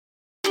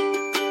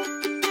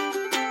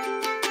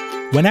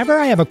Whenever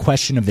I have a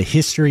question of the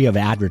history of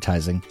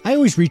advertising, I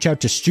always reach out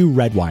to Stu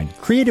Redwine,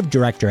 creative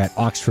director at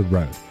Oxford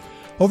Road.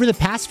 Over the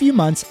past few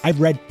months,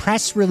 I've read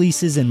press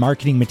releases and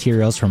marketing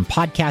materials from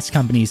podcast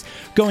companies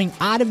going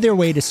out of their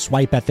way to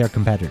swipe at their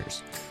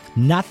competitors.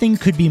 Nothing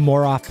could be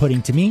more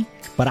off-putting to me,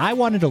 but I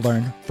wanted to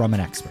learn from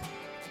an expert.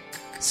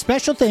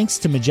 Special thanks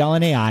to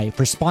Magellan AI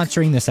for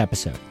sponsoring this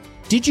episode.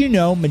 Did you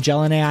know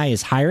Magellan AI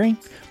is hiring?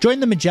 Join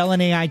the Magellan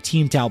AI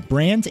team to help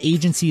brands,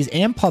 agencies,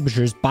 and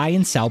publishers buy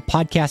and sell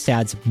podcast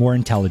ads more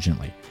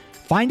intelligently.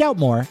 Find out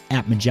more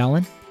at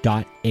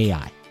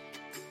magellan.ai.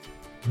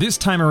 This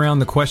time around,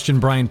 the question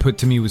Brian put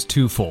to me was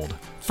twofold.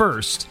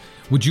 First,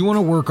 would you want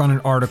to work on an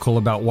article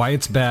about why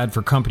it's bad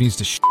for companies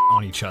to shit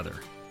on each other?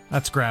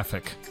 That's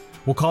graphic.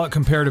 We'll call it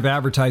comparative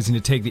advertising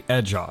to take the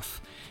edge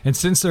off. And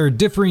since there are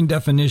differing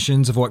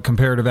definitions of what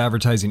comparative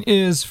advertising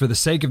is, for the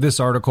sake of this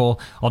article,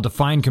 I'll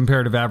define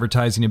comparative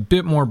advertising a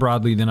bit more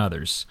broadly than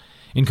others.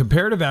 In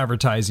comparative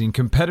advertising,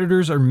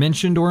 competitors are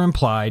mentioned or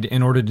implied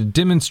in order to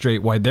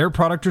demonstrate why their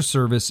product or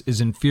service is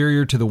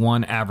inferior to the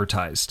one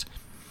advertised.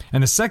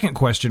 And the second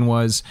question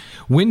was,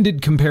 when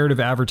did comparative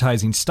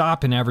advertising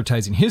stop in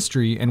advertising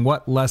history, and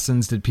what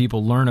lessons did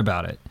people learn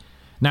about it?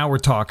 Now we're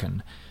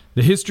talking.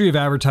 The history of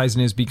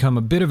advertising has become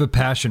a bit of a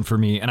passion for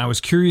me, and I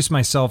was curious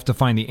myself to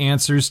find the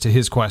answers to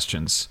his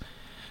questions.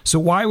 So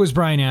why was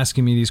Brian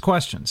asking me these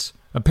questions?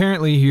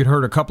 Apparently, he had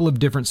heard a couple of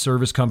different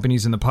service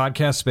companies in the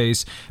podcast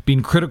space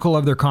being critical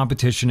of their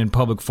competition in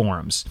public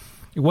forums.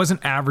 It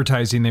wasn't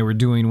advertising they were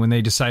doing when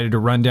they decided to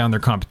run down their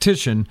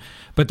competition,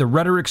 but the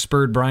rhetoric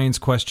spurred Brian's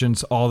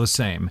questions all the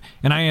same,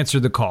 and I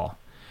answered the call.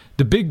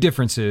 The big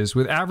difference is,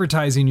 with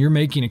advertising, you're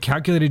making a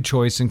calculated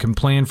choice and can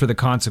plan for the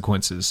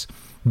consequences,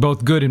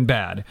 both good and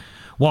bad.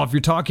 While if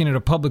you're talking at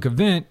a public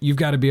event, you've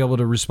got to be able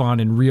to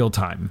respond in real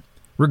time.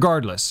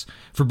 Regardless,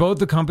 for both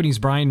the companies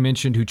Brian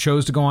mentioned who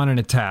chose to go on an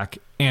attack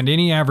and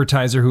any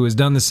advertiser who has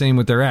done the same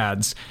with their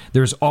ads,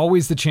 there's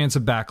always the chance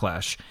of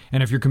backlash.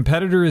 And if your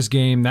competitor is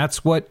game,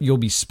 that's what you'll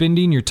be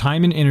spending your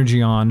time and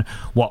energy on,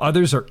 while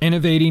others are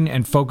innovating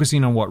and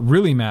focusing on what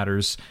really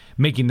matters,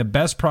 making the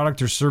best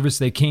product or service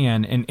they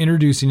can and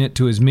introducing it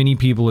to as many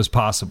people as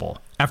possible.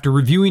 After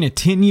reviewing a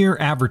 10-year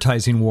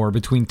advertising war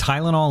between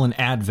Tylenol and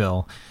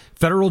Advil,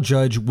 Federal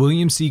Judge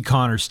William C.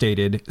 Connor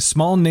stated,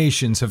 "Small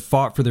nations have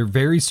fought for their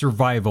very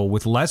survival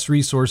with less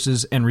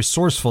resources and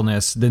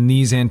resourcefulness than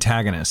these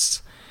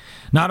antagonists."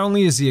 Not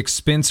only is the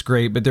expense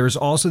great, but there is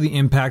also the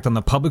impact on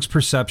the public's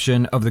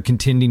perception of the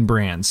contending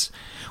brands.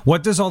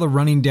 What does all the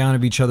running down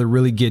of each other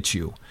really get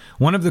you?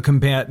 One of the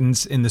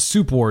combatants in the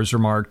Soup Wars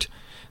remarked,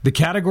 "The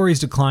categories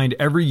declined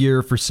every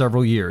year for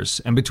several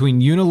years, and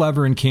between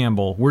Unilever and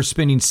Campbell, we're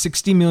spending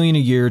 $60 million a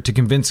year to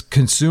convince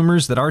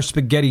consumers that our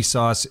spaghetti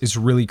sauce is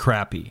really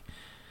crappy."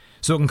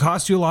 So it can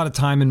cost you a lot of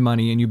time and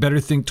money, and you better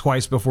think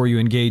twice before you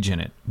engage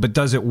in it. But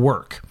does it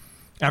work?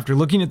 After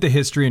looking at the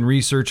history and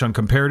research on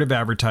comparative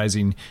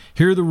advertising,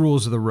 here are the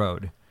rules of the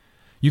road.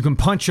 You can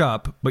punch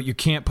up, but you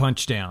can't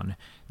punch down.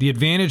 The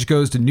advantage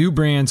goes to new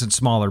brands and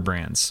smaller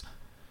brands.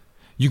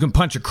 You can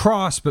punch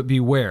across, but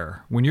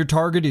beware. When your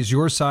target is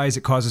your size,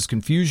 it causes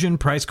confusion,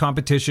 price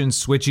competition,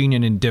 switching,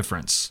 and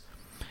indifference.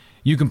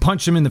 You can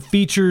punch them in the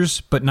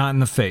features, but not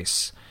in the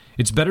face.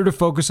 It's better to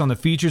focus on the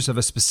features of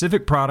a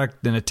specific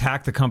product than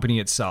attack the company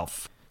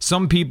itself.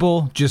 Some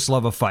people just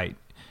love a fight.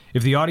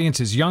 If the audience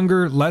is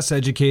younger, less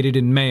educated,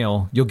 and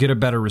male, you'll get a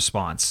better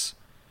response.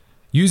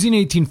 Using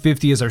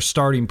 1850 as our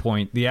starting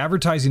point, the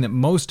advertising that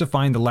most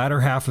defined the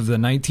latter half of the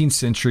 19th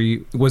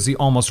century was the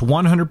almost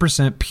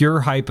 100%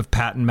 pure hype of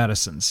patent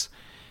medicines.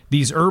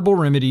 These herbal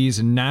remedies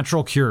and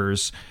natural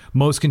cures,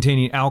 most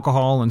containing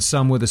alcohol and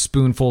some with a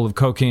spoonful of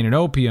cocaine and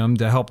opium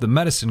to help the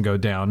medicine go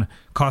down,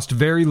 cost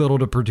very little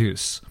to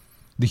produce.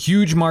 The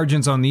huge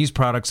margins on these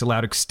products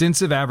allowed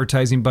extensive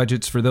advertising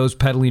budgets for those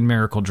peddling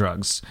miracle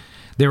drugs.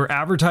 They were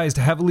advertised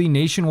heavily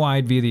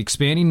nationwide via the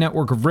expanding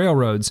network of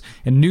railroads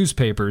and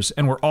newspapers,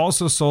 and were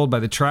also sold by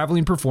the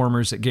traveling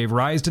performers that gave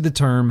rise to the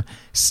term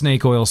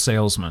snake oil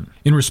salesman.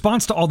 In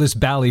response to all this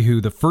ballyhoo,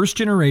 the first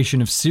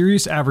generation of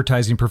serious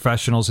advertising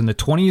professionals in the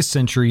 20th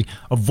century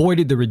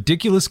avoided the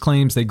ridiculous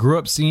claims they grew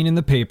up seeing in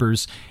the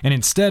papers and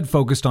instead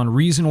focused on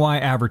reason why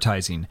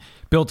advertising,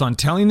 built on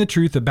telling the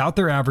truth about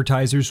their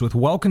advertisers with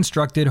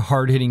well-constructed,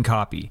 hard-hitting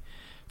copy.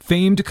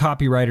 Famed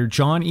copywriter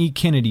John E.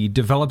 Kennedy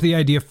developed the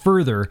idea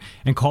further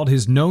and called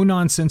his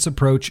no-nonsense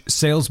approach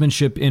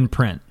salesmanship in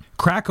print.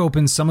 Crack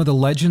open some of the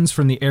legends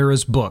from the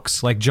era's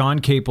books, like John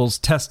Capel's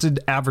Tested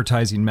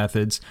Advertising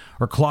Methods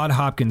or Claude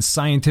Hopkins'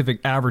 Scientific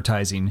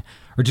Advertising,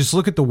 or just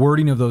look at the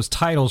wording of those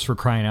titles for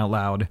crying out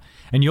loud,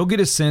 and you'll get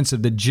a sense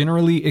of the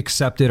generally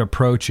accepted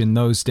approach in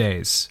those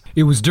days.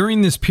 It was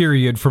during this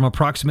period from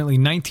approximately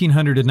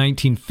 1900 to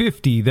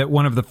 1950 that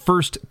one of the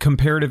first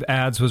comparative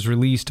ads was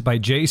released by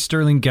J.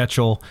 Sterling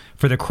Getchell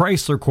for the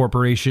Chrysler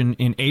Corporation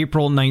in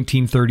April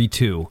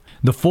 1932.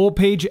 The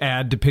full-page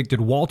ad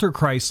depicted Walter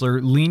Chrysler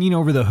leaning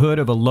over the hood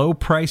of a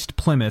low-priced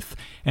Plymouth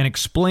and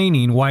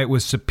explaining why it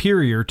was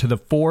superior to the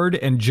Ford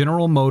and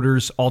General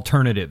Motors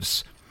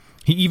alternatives.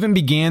 He even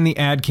began the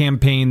ad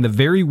campaign the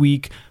very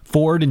week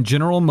Ford and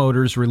General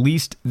Motors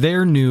released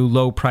their new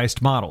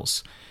low-priced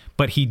models.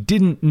 But he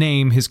didn't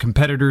name his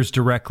competitors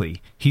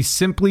directly. He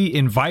simply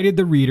invited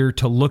the reader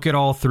to look at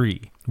all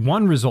three.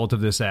 One result of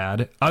this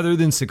ad, other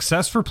than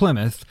success for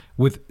Plymouth,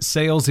 with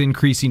sales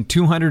increasing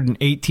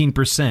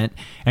 218%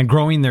 and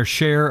growing their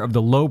share of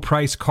the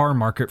low-price car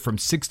market from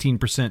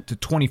 16% to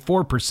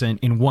 24%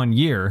 in 1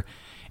 year,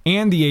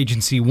 and the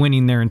agency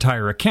winning their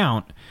entire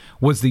account,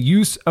 was the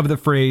use of the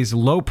phrase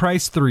low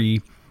price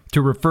 3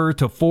 to refer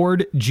to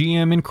Ford,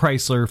 GM, and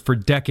Chrysler for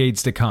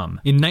decades to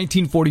come. In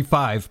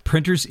 1945,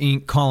 Printers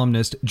Inc.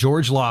 columnist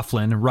George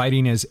Laughlin,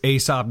 writing as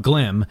Aesop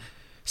Glim,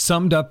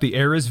 summed up the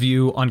era's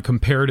view on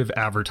comparative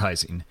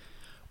advertising.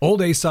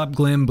 Old Aesop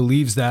Glim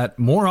believes that,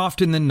 more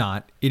often than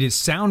not, it is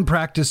sound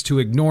practice to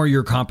ignore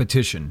your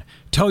competition.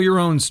 Tell your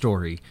own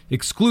story,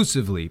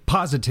 exclusively,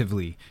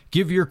 positively.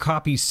 Give your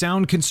copy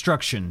sound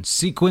construction,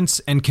 sequence,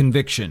 and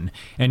conviction,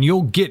 and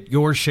you'll get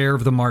your share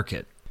of the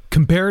market.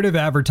 Comparative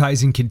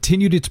advertising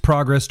continued its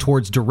progress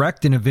towards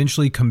direct and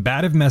eventually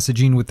combative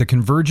messaging with the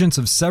convergence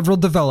of several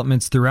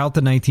developments throughout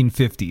the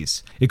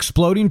 1950s.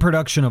 Exploding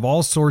production of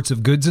all sorts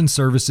of goods and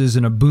services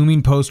in a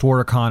booming post-war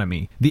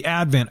economy, the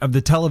advent of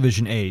the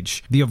television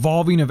age, the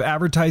evolving of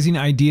advertising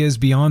ideas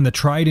beyond the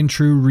tried and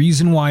true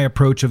reason why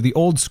approach of the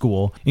old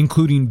school,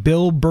 including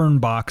Bill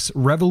Bernbach's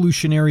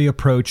revolutionary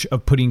approach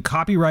of putting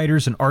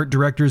copywriters and art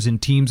directors in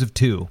teams of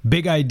two,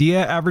 big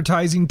idea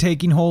advertising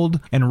taking hold,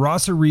 and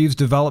Rosser Reeves'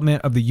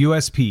 development of the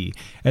USP,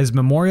 as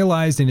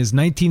memorialized in his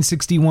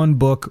 1961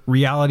 book,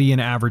 Reality in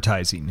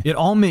Advertising. It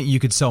all meant you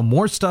could sell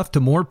more stuff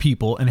to more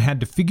people and had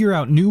to figure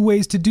out new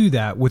ways to do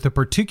that with a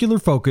particular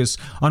focus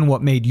on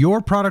what made your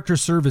product or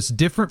service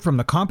different from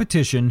the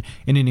competition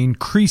in an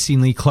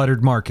increasingly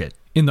cluttered market.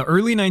 In the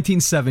early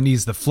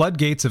 1970s, the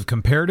floodgates of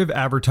comparative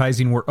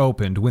advertising were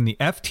opened when the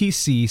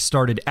FTC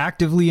started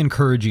actively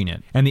encouraging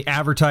it, and the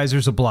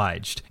advertisers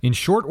obliged. In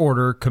short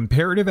order,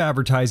 comparative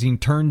advertising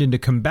turned into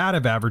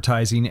combative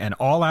advertising and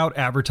all-out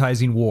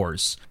advertising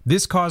wars.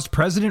 This caused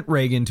President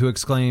Reagan to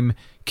exclaim,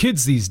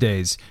 "Kids these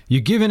days,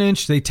 you give an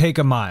inch, they take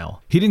a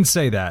mile." He didn't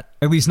say that,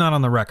 at least not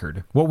on the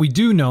record. What we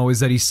do know is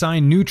that he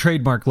signed new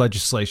trademark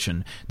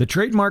legislation, the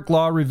Trademark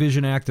Law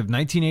Revision Act of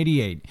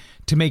 1988,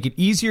 to make it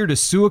easier to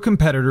sue a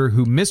competitor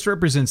who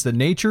misrepresents the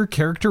nature,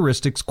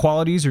 characteristics,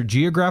 qualities, or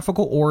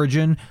geographical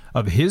origin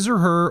of his or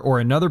her or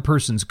another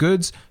person's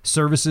goods,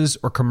 services,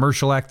 or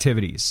commercial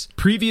activities.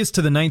 Previous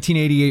to the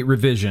 1988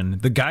 revision,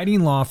 the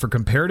guiding law for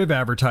comparative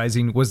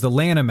advertising was the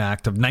Lanham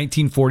Act of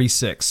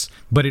 1946,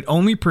 but it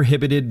only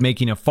prohibited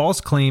making a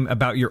false claim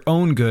about your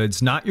own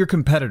goods, not your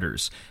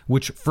competitors',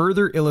 which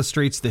further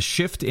illustrates the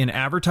shift in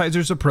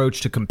advertisers'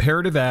 approach to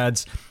comparative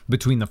ads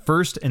between the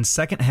first and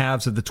second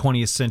halves of the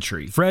 20th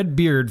century. Fred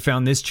Beard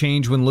found this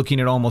change when looking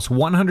at almost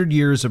 100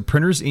 years of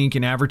Printers Inc.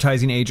 and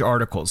Advertising Age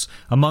articles,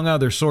 among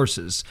other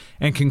sources,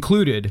 and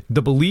concluded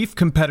the belief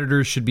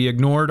competitors should be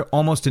ignored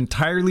almost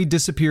entirely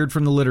disappeared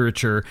from the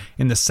literature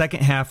in the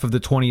second half of the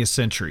 20th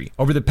century.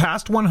 Over the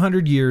past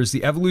 100 years,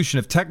 the evolution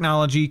of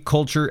technology,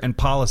 culture, and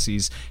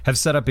policies have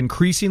set up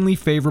increasingly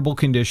favorable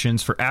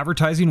conditions for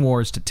advertising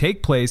wars to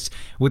take place,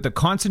 with the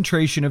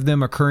concentration of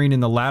them occurring in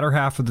the latter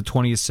half of the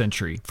 20th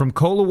century. From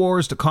cola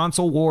wars to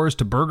console wars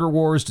to burger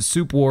wars to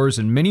soup wars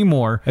and many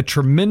more, a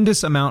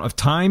tremendous amount of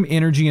time,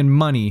 energy, and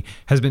money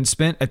has been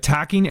spent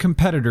attacking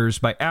competitors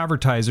by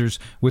advertisers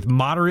with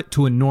moderate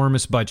to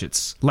enormous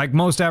budgets. Like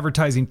most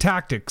advertising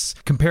tactics,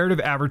 comparative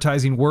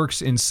advertising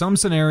works in some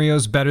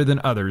scenarios better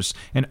than others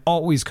and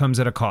always comes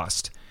at a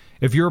cost.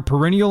 If you're a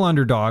perennial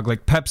underdog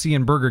like Pepsi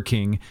and Burger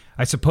King,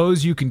 I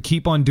suppose you can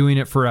keep on doing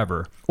it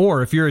forever.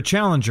 Or if you're a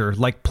challenger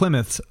like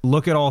Plymouth's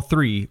Look at All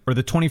Three or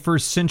the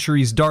 21st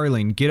Century's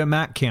darling Get a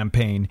Mac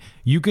campaign,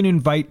 you can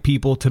invite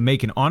people to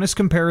make an honest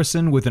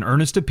comparison with an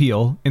earnest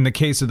appeal, in the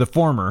case of the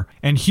former,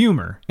 and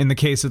humor, in the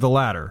case of the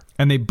latter.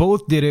 And they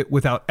both did it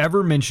without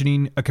ever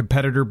mentioning a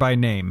competitor by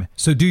name.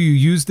 So do you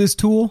use this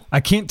tool? I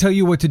can't tell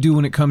you what to do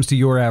when it comes to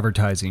your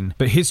advertising,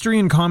 but history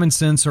and common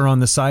sense are on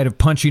the side of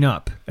punching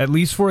up, at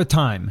least for a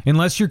time,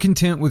 unless you're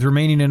content with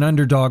remaining an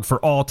underdog for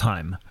all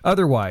time.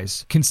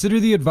 Otherwise, consider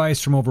the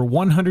advice from over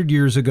 100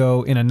 years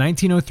ago in a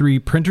 1903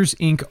 Printers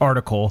Inc.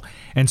 article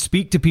and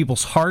speak to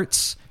people's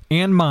hearts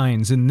and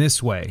minds in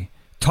this way.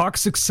 Talk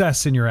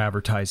success in your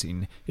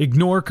advertising,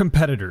 ignore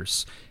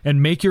competitors,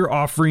 and make your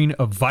offering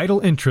of vital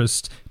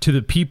interest to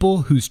the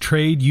people whose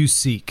trade you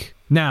seek.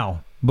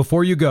 Now,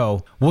 before you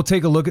go, we'll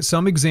take a look at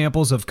some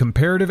examples of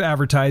comparative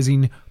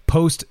advertising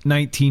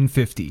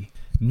post-1950.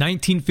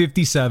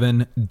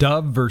 1957,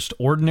 Dove vs.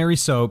 Ordinary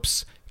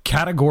Soaps,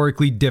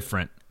 categorically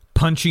different.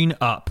 Punching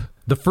up.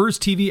 The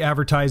first TV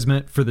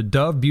advertisement for the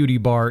Dove Beauty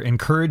Bar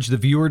encouraged the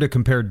viewer to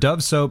compare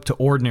Dove soap to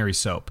ordinary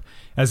soap.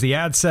 As the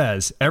ad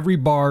says, every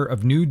bar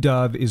of new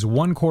Dove is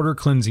 1/4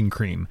 cleansing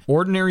cream.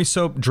 Ordinary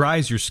soap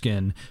dries your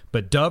skin,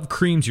 but Dove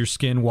creams your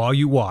skin while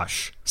you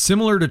wash.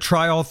 Similar to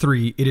Try All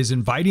Three, it is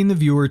inviting the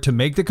viewer to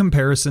make the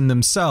comparison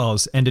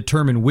themselves and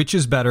determine which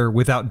is better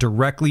without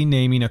directly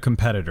naming a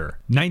competitor.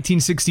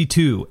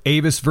 1962,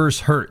 Avis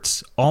vs.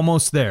 Hertz,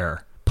 almost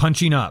there.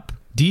 Punching up.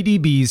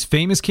 DDB's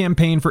famous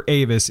campaign for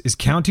Avis is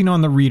counting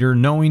on the reader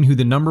knowing who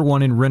the number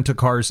one in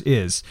rent-a-cars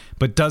is,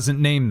 but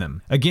doesn't name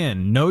them.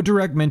 Again, no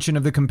direct mention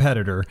of the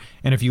competitor,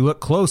 and if you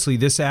look closely,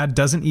 this ad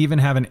doesn't even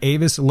have an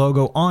Avis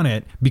logo on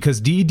it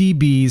because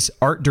DDB's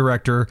art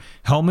director,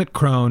 Helmut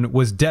Krohn,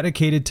 was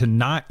dedicated to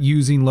not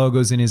using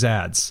logos in his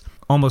ads.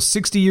 Almost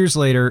 60 years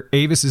later,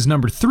 Avis is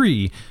number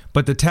 3,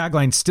 but the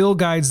tagline still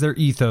guides their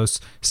ethos,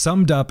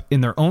 summed up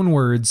in their own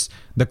words,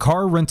 the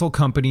car rental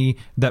company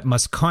that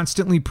must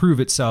constantly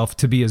prove itself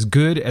to be as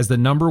good as the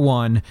number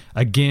one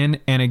again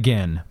and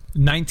again.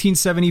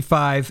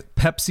 1975,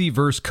 Pepsi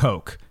vs.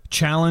 Coke.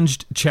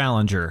 Challenged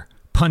challenger.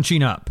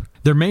 Punching up.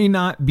 There may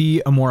not be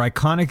a more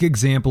iconic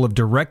example of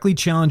directly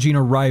challenging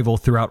a rival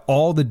throughout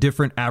all the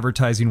different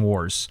advertising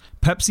wars.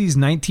 Pepsi's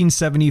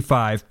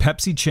 1975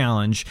 Pepsi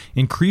Challenge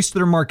increased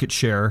their market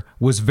share,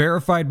 was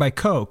verified by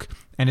Coke,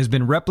 and has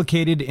been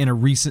replicated in a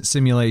recent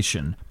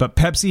simulation. But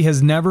Pepsi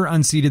has never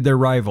unseated their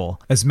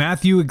rival. As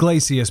Matthew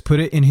Iglesias put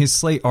it in his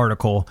Slate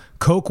article,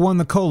 Coke won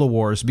the Cola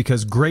Wars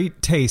because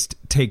great taste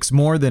takes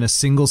more than a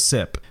single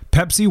sip.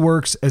 Pepsi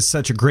works as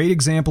such a great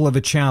example of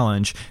a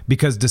challenge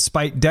because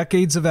despite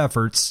decades of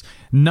efforts,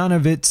 none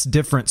of its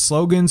different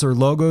slogans or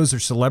logos or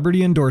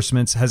celebrity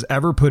endorsements has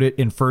ever put it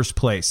in first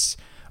place.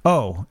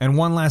 Oh, and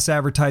one last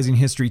advertising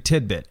history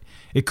tidbit.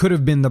 It could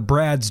have been the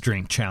Brad's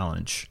Drink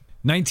Challenge.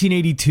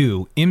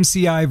 1982,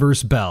 MCI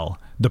vs. Bell.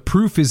 The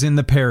proof is in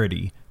the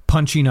parody.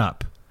 Punching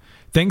up.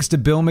 Thanks to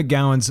Bill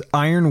McGowan's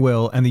iron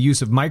will and the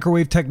use of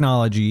microwave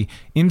technology,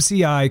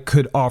 MCI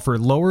could offer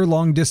lower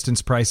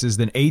long-distance prices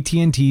than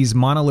AT&T's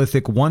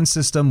monolithic one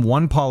system,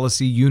 one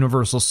policy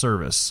universal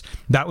service.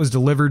 That was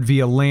delivered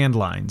via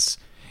landlines.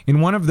 In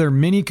one of their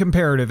many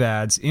comparative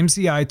ads,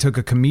 MCI took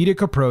a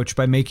comedic approach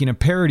by making a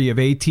parody of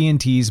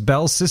AT&T's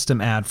Bell System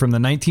ad from the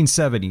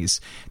 1970s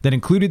that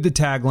included the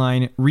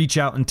tagline, "Reach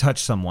out and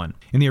touch someone."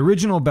 In the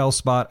original Bell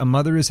spot, a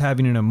mother is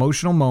having an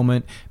emotional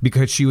moment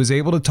because she was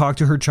able to talk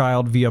to her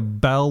child via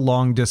Bell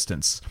long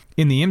distance.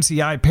 In the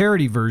MCI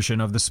parody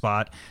version of the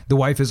spot, the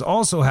wife is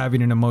also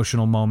having an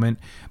emotional moment,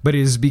 but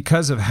it is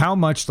because of how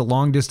much the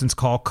long distance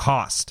call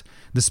cost.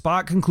 The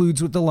spot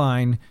concludes with the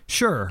line,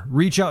 "Sure,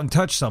 reach out and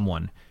touch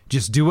someone.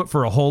 Just do it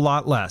for a whole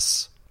lot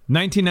less."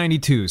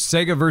 1992,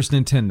 Sega vs.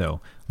 Nintendo.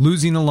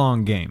 Losing the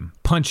long game.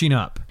 Punching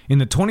up. In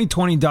the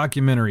 2020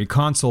 documentary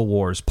Console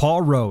Wars,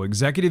 Paul Rowe,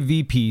 Executive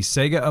VP,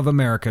 Sega of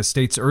America,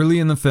 states early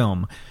in the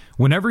film,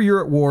 "Whenever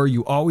you're at war,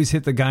 you always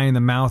hit the guy in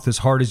the mouth as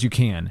hard as you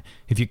can.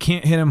 If you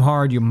can't hit him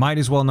hard, you might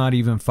as well not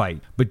even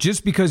fight. But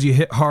just because you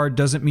hit hard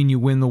doesn't mean you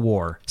win the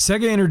war."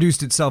 Sega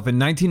introduced itself in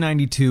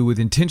 1992 with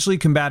intentionally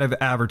combative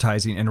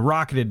advertising and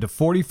rocketed to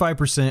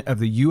 45% of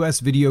the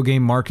US video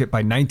game market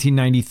by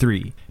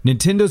 1993.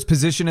 Nintendo's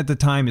position at the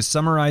time is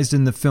summarized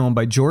in the film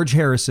by George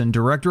Harrison,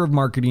 Director of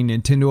Marketing,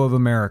 Nintendo of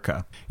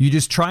America. "You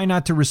just try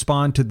not to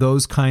respond to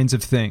those kinds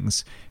of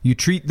things. You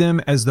treat them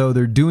as though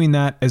they're doing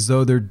that, as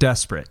though they're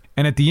desperate."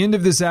 And at the end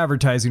of this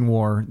advertising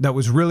war, that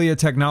was really a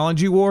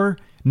technology war,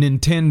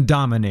 Nintendo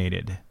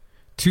dominated.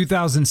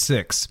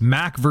 2006,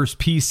 Mac vs.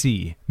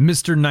 PC,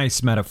 Mr.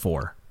 Nice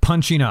metaphor.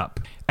 Punching up.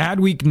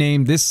 Adweek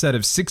named this set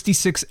of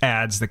 66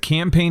 ads the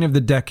campaign of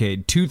the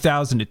decade,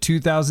 2000 to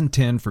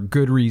 2010, for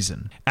good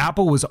reason.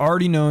 Apple was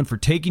already known for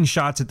taking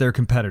shots at their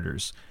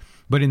competitors.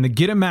 But in the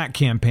Get a Mac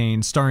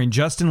campaign, starring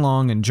Justin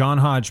Long and John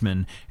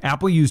Hodgman,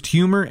 Apple used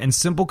humor and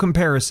simple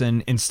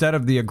comparison instead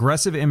of the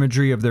aggressive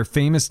imagery of their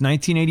famous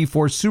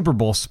 1984 Super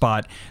Bowl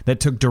spot that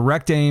took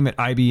direct aim at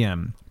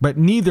IBM. But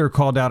neither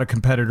called out a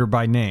competitor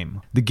by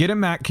name. The Get a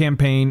Mac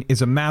campaign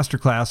is a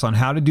masterclass on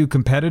how to do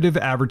competitive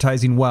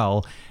advertising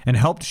well and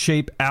helped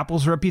shape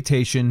Apple's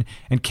reputation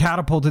and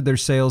catapulted their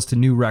sales to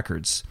new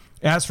records.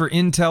 As for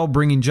Intel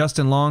bringing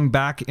Justin Long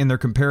back in their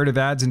comparative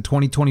ads in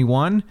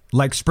 2021,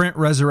 like Sprint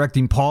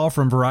resurrecting Paul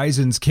from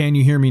Verizon's Can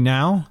You Hear Me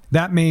Now?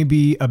 That may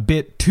be a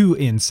bit too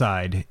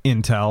inside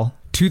Intel.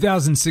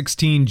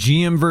 2016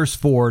 GM vs.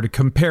 Ford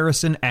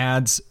comparison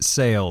ads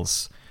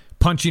sales.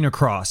 Punching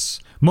across.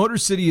 Motor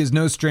City is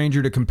no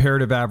stranger to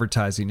comparative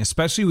advertising,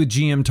 especially with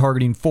GM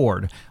targeting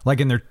Ford, like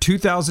in their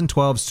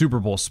 2012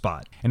 Super Bowl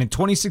spot. And in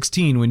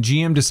 2016, when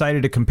GM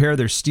decided to compare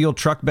their steel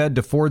truck bed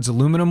to Ford's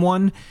aluminum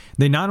one,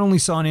 they not only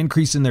saw an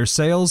increase in their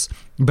sales,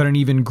 but an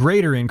even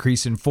greater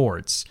increase in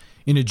Ford's.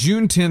 In a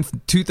June 10th,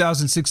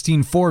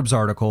 2016 Forbes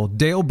article,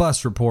 Dale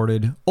Buss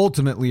reported,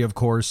 ultimately, of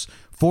course,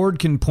 Ford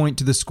can point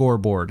to the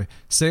scoreboard.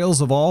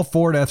 Sales of all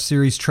Ford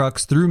F-Series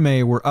trucks through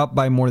May were up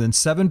by more than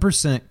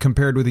 7%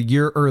 compared with a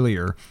year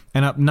earlier,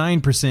 and up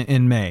 9%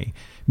 in May.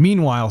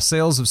 Meanwhile,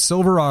 sales of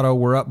Silverado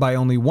were up by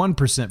only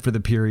 1% for the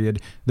period,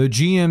 though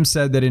GM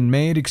said that in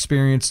May it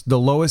experienced the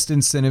lowest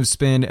incentive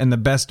spend and the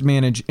best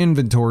managed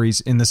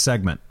inventories in the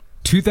segment.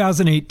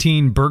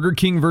 2018 Burger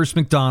King vs.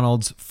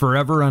 McDonald's,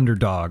 forever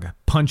underdog.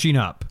 punching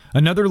up.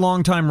 Another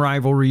longtime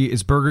rivalry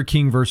is Burger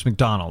King versus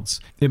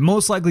McDonald's. It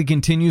most likely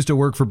continues to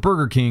work for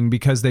Burger King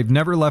because they've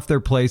never left their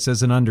place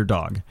as an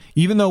underdog.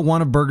 Even though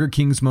one of Burger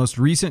King's most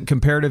recent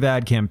comparative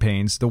ad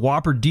campaigns, the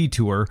Whopper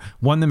Detour,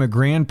 won them a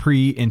Grand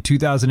Prix in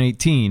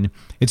 2018,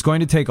 it's going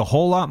to take a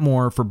whole lot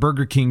more for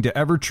Burger King to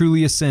ever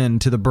truly ascend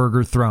to the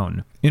burger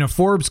throne. In a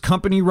Forbes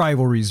Company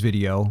Rivalries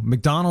video,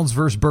 McDonald's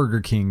vs.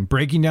 Burger King,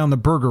 breaking down the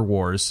burger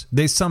wars,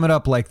 they sum it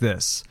up like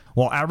this.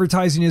 While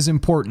advertising is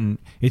important,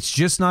 it's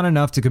just not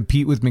enough to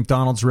compete with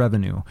McDonald's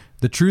revenue.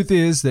 The truth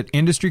is that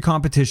industry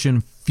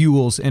competition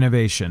fuels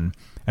innovation.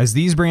 As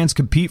these brands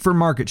compete for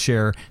market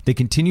share, they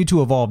continue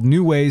to evolve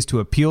new ways to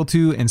appeal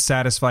to and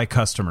satisfy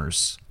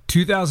customers.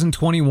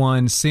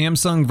 2021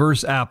 Samsung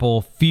vs.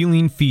 Apple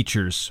feeling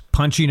features,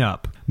 punching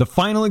up. The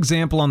final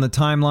example on the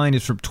timeline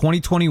is from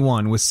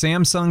 2021 with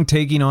Samsung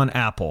taking on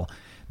Apple.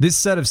 This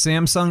set of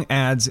Samsung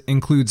ads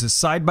includes a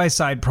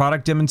side-by-side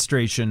product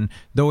demonstration,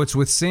 though it's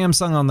with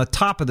Samsung on the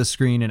top of the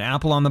screen and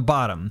Apple on the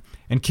bottom,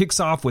 and kicks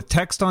off with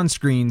text on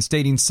screen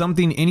stating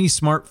something any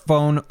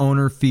smartphone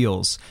owner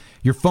feels.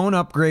 Your phone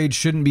upgrade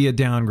shouldn't be a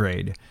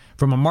downgrade.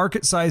 From a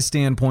market size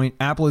standpoint,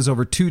 Apple is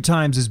over 2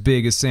 times as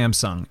big as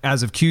Samsung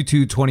as of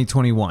Q2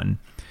 2021.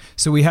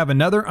 So we have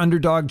another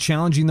underdog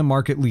challenging the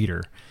market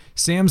leader.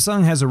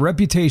 Samsung has a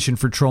reputation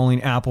for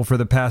trolling Apple for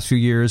the past few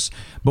years,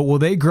 but will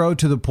they grow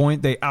to the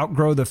point they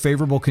outgrow the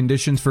favorable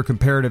conditions for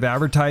comparative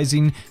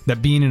advertising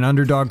that being an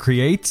underdog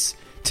creates?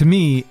 To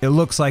me, it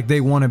looks like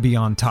they want to be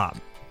on top.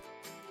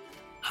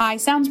 Hi,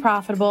 Sounds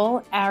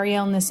Profitable.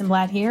 Ariel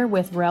Nissenblatt here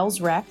with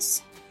Rels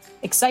Rex.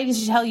 Excited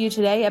to tell you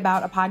today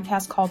about a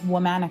podcast called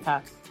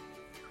Womanica.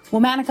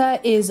 Womanica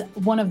is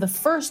one of the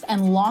first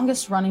and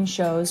longest running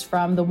shows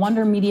from the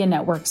Wonder Media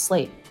Network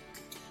slate.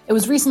 It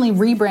was recently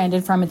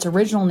rebranded from its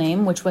original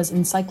name, which was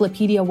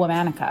Encyclopedia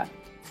Womanica.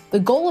 The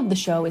goal of the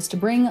show is to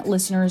bring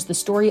listeners the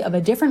story of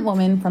a different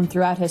woman from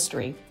throughout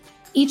history.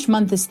 Each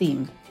month is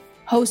themed.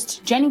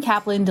 Host Jenny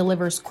Kaplan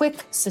delivers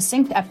quick,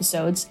 succinct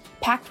episodes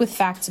packed with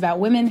facts about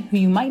women who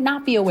you might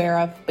not be aware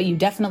of, but you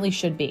definitely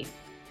should be.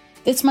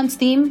 This month's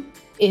theme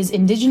is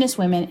Indigenous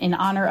Women in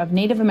honor of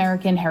Native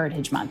American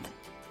Heritage Month.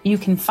 You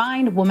can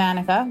find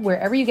Womanica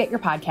wherever you get your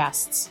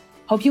podcasts.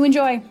 Hope you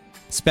enjoy.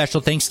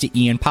 Special thanks to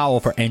Ian Powell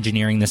for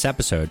engineering this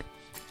episode.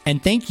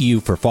 And thank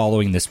you for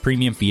following this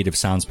premium feed of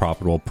Sounds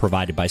Profitable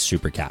provided by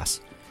Supercast.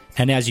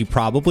 And as you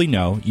probably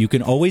know, you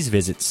can always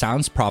visit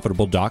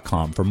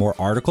soundsprofitable.com for more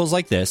articles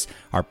like this,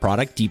 our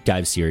product deep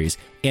dive series,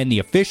 and the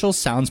official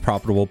Sounds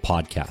Profitable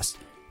podcast.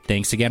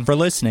 Thanks again for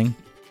listening.